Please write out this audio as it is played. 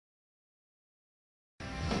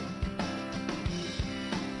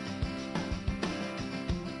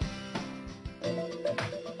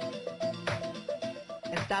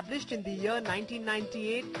Established in the year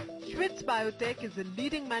 1998, Schwitz Biotech is a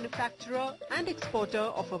leading manufacturer and exporter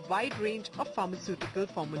of a wide range of pharmaceutical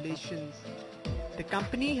formulations. The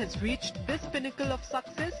company has reached this pinnacle of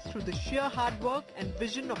success through the sheer hard work and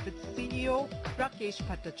vision of its CEO, Rakesh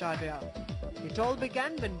Bhattacharya. It all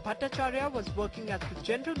began when Bhattacharya was working as the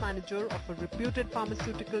general manager of a reputed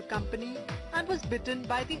pharmaceutical company and was bitten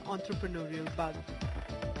by the entrepreneurial bug.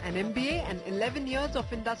 An MBA and 11 years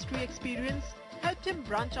of industry experience helped him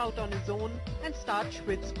branch out on his own and start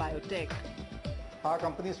Schwitz Biotech. Our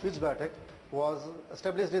company Schwitz Biotech was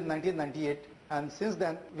established in 1998, and since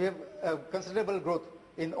then we have considerable growth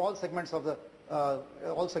in all segments of the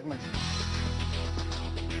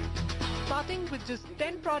Starting with just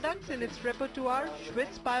 10 products in its repertoire,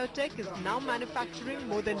 Schwitz Biotech is now manufacturing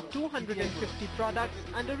more than 250 products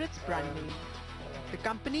under its brand name. The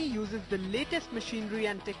company uses the latest machinery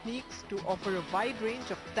and techniques to offer a wide range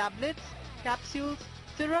of tablets, capsules,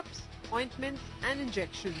 syrups, ointments and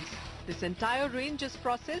injections. This entire range is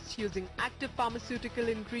processed using active pharmaceutical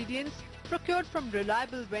ingredients procured from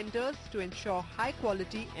reliable vendors to ensure high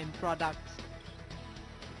quality end products.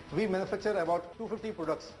 We manufacture about 250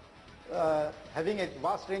 products, having a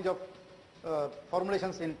vast range of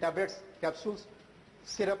formulations in tablets, capsules,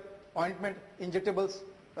 syrup, ointment, injectables,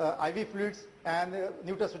 IV fluids and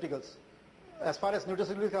nutraceuticals. As far as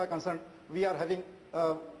nutraceuticals are concerned, we are having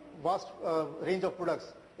a vast range of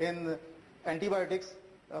products in antibiotics,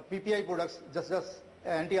 PPI products, just as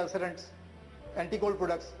anti-ulcerants, anti-cold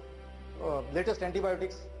products, latest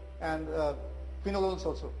antibiotics and quinolones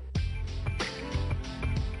also.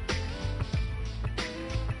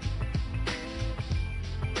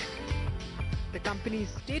 The company's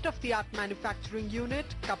state-of-the-art manufacturing unit,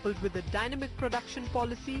 coupled with a dynamic production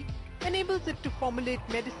policy, enables it to formulate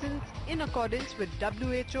medicines in accordance with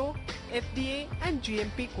WHO, FDA and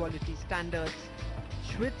GMP quality standards.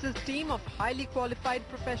 Schwitz's team of highly qualified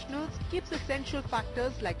professionals keeps essential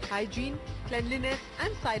factors like hygiene, cleanliness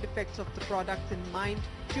and side effects of the products in mind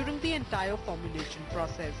during the entire formulation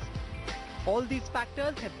process. All these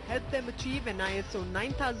factors have helped them achieve an ISO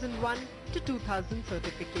 9001 to 2000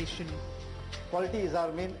 certification. Quality is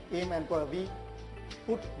our main aim, and we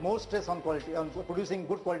put more stress on quality, on producing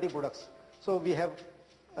good quality products. So we have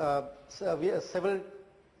several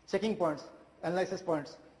checking points, analysis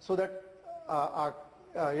points, so that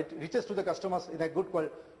it reaches to the customers in a good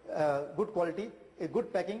quality, a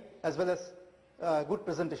good packing as well as good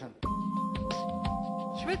presentation.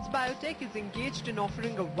 Schwitz Biotech is engaged in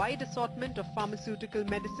offering a wide assortment of pharmaceutical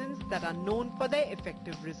medicines that are known for their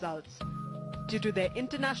effective results. Due to their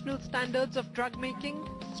international standards of drug making,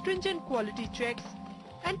 stringent quality checks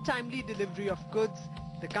and timely delivery of goods,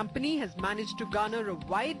 the company has managed to garner a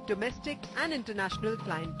wide domestic and international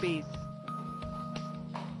client base.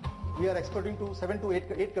 We are exporting to 7 to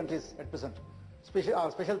 8 countries at present.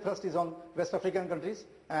 Our special thrust is on West African countries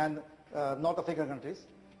and North African countries,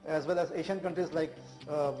 as well as Asian countries like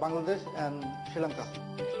Bangladesh and Sri Lanka.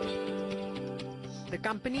 The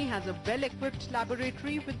company has a well-equipped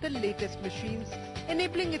laboratory with the latest machines,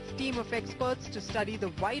 enabling its team of experts to study the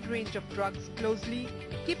wide range of drugs closely,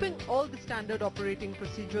 keeping all the standard operating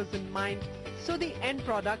procedures in mind so the end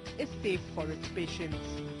product is safe for its patients.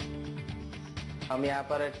 हम यहाँ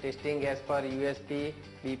पर testing as per USP,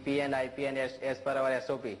 BP and IP and as per hour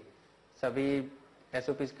SOP, सभी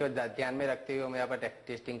SOPs को ध्यान में रखते हुए हम यहाँ पर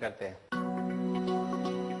टेस्टिंग करते हैं.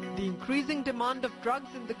 The increasing demand of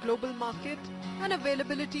drugs in the global market and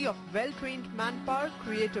availability of well-trained manpower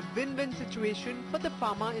create a win-win situation for the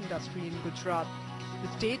pharma industry in Gujarat.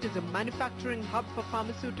 The state is a manufacturing hub for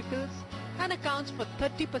pharmaceuticals and accounts for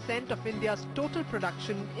 30% of India's total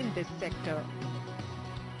production in this sector.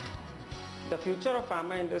 The future of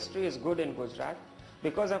pharma industry is good in Gujarat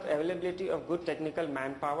because of availability of good technical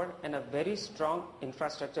manpower and a very strong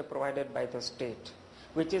infrastructure provided by the state,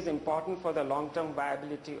 which is important for the long-term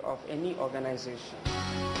viability of any organization.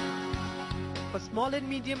 For small and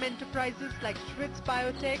medium enterprises like Schwitz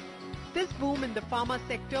Biotech, this boom in the pharma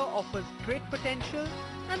sector offers great potential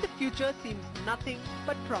and the future seems nothing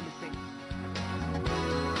but promising.